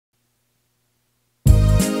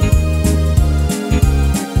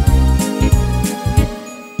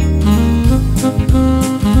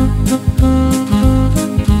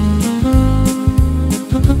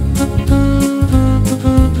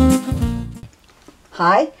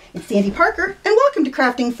Hi, it's Sandy Parker, and welcome to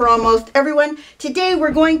Crafting for Almost Everyone. Today we're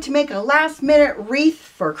going to make a last-minute wreath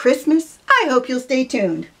for Christmas. I hope you'll stay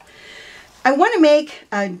tuned. I want to make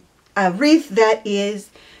a wreath that is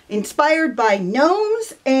inspired by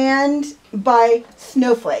gnomes and by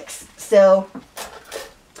snowflakes. So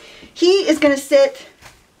he is going to sit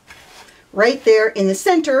right there in the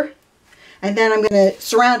center, and then I'm going to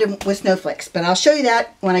surround him with snowflakes, but I'll show you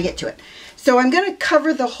that when I get to it. So I'm going to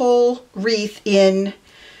cover the whole wreath in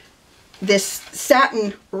this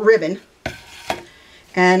satin ribbon,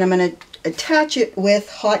 and I'm going to attach it with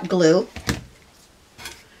hot glue.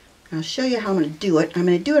 I'll show you how I'm going to do it. I'm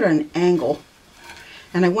going to do it on an angle,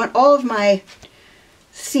 and I want all of my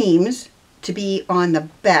seams to be on the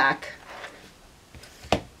back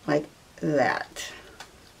like that.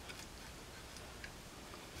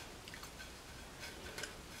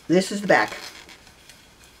 This is the back.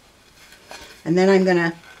 And then I'm going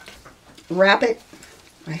to wrap it.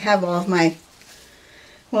 I have all of my,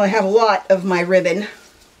 well, I have a lot of my ribbon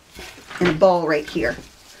in a ball right here.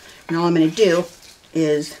 And all I'm going to do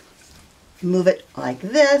is move it like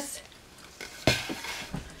this.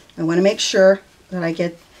 I want to make sure that I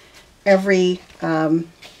get every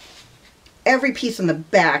piece on the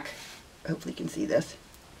back. Hopefully you can see this.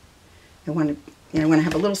 I want to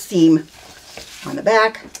have a little seam on the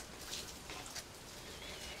back.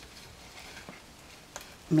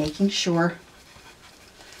 Making sure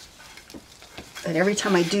that every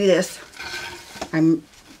time I do this, I'm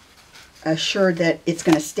assured that it's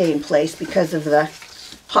going to stay in place because of the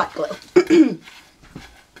hot glue.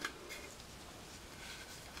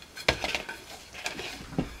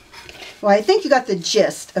 Well, I think you got the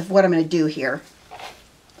gist of what I'm going to do here.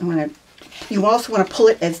 You also want to pull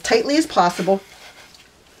it as tightly as possible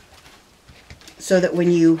so that when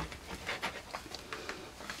you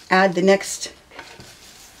add the next,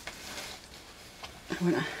 I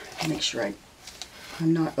want to make sure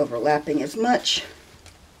I'm not overlapping as much.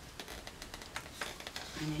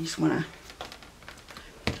 And I just want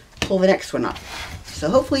to pull the next one up. So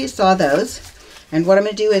hopefully you saw those. And what I'm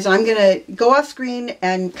going to do is I'm going to go off screen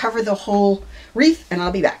and cover the whole wreath, and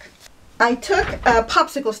I'll be back. I took a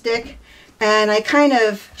popsicle stick and I kind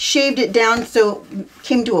of shaved it down so it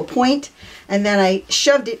came to a point, and then I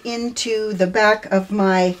shoved it into the back of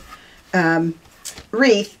my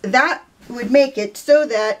wreath. That would make it so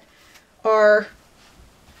that our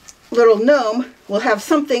little gnome will have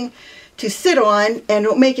something to sit on, and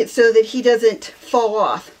it'll make it so that he doesn't fall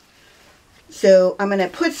off. So I'm going to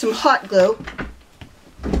put some hot glue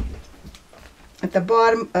at the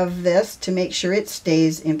bottom of this to make sure it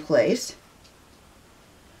stays in place.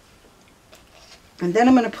 And then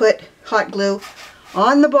I'm going to put hot glue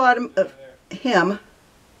on the bottom of him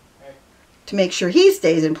to make sure he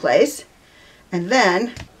stays in place. And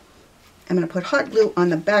then I'm going to put hot glue on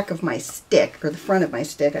the back of my stick, or the front of my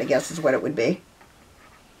stick, I guess is what it would be,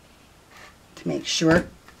 to make sure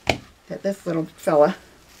that this little fella,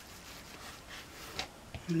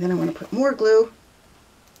 and then I want to put more glue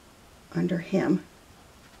under him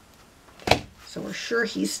so we're sure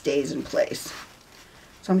he stays in place.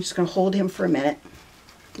 So I'm just going to hold him for a minute.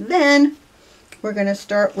 Then we're going to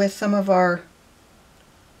start with some of our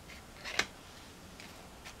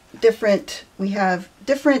we have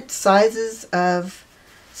different sizes of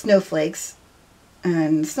snowflakes,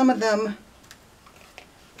 and some of them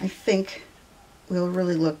I think will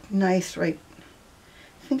really look nice, right?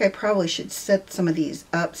 I think I probably should set some of these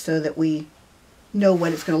up so that we know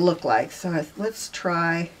what it's going to look like. So let's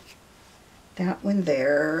try that one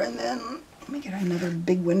there, and then let me get another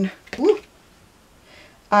big one. Woo!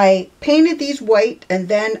 I painted these white, and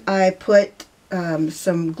then I put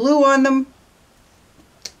some glue on them,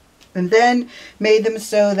 and then made them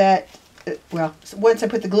so that, well, once I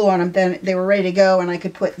put the glue on them, then they were ready to go, and I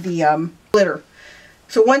could put the glitter.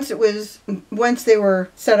 So once they were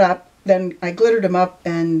set up, then I glittered them up,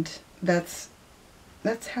 and that's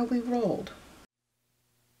how we rolled.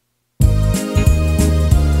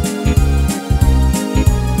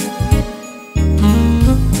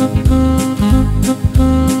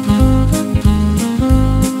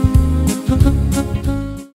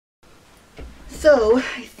 So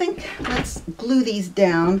I think let's glue these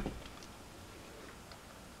down.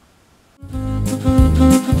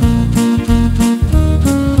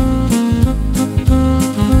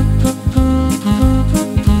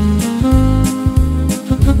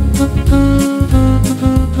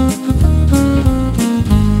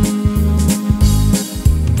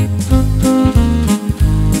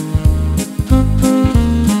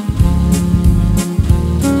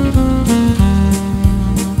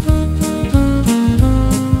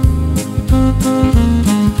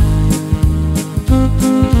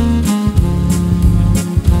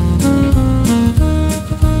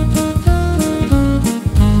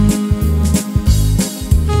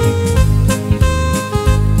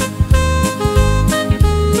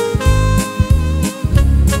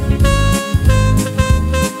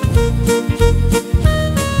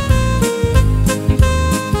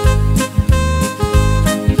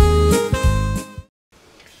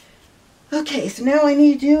 now I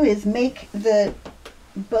need to do is make the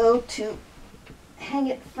bow to hang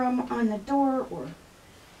it from on the door, or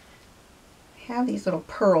have these little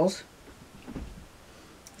pearls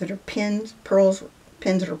that are pins, pearls,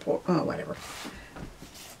 pins that are, oh, whatever.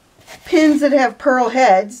 Pins that have pearl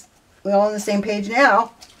heads. We're all on the same page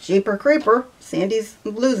now. Jeeper creeper. Sandy's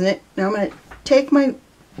losing it. Now I'm going to take my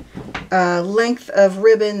length of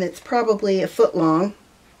ribbon that's probably a foot long,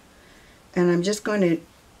 and I'm just going to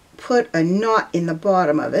put a knot in the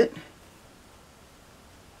bottom of it.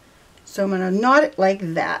 So I'm going to knot it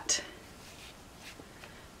like that.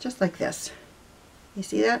 Just like this. You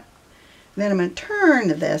see that? And then I'm going to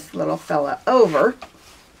turn this little fella over.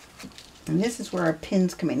 And this is where our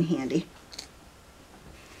pins come in handy.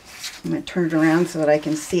 I'm going to turn it around so that I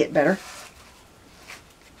can see it better.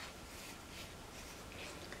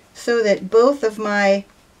 So that both of my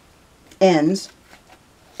ends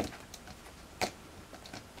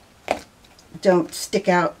don't stick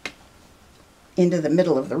out into the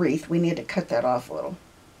middle of the wreath. We need to cut that off a little.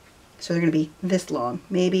 So they're going to be this long,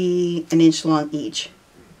 maybe an inch long each.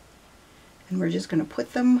 And we're just going to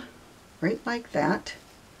put them right like that.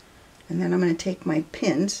 And then I'm going to take my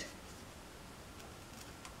pins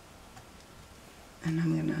and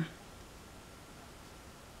I'm going to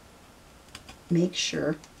make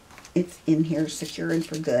sure it's in here secure and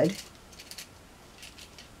for good.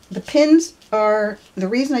 The pins are, the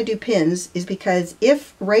reason I do pins is because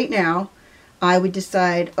if right now I would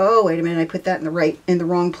decide, oh, wait a minute, I put that in the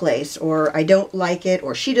wrong place, or I don't like it,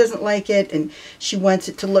 or she doesn't like it and she wants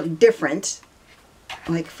it to look different.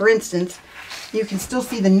 Like for instance, you can still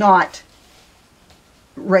see the knot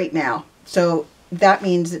right now. So that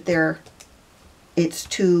means that it's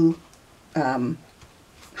too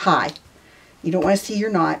high. You don't want to see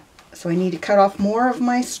your knot. So I need to cut off more of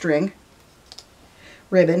my string,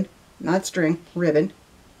 ribbon, not string, ribbon.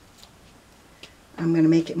 I'm going to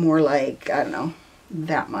make it more like, I don't know,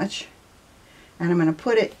 that much. And I'm going to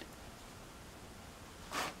put it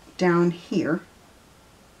down here.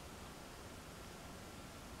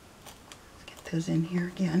 Let's get those in here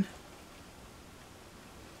again.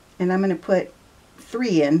 And I'm going to put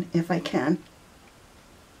 3 in if I can.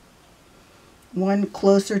 One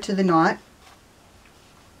closer to the knot.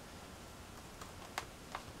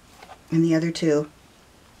 And the other 2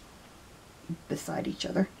 beside each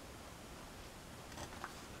other.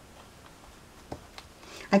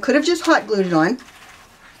 I could have just hot glued it on,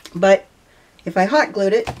 but if I hot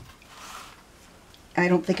glued it, I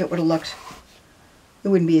don't think it would have looked, it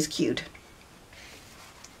wouldn't be as cute.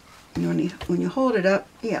 And when you hold it up,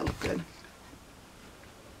 yeah, it looks good.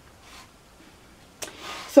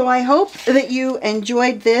 So I hope that you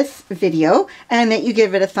enjoyed this video and that you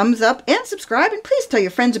give it a thumbs up and subscribe, and please tell your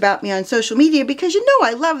friends about me on social media because you know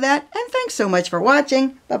I love that. And thanks so much for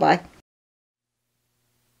watching. Bye-bye.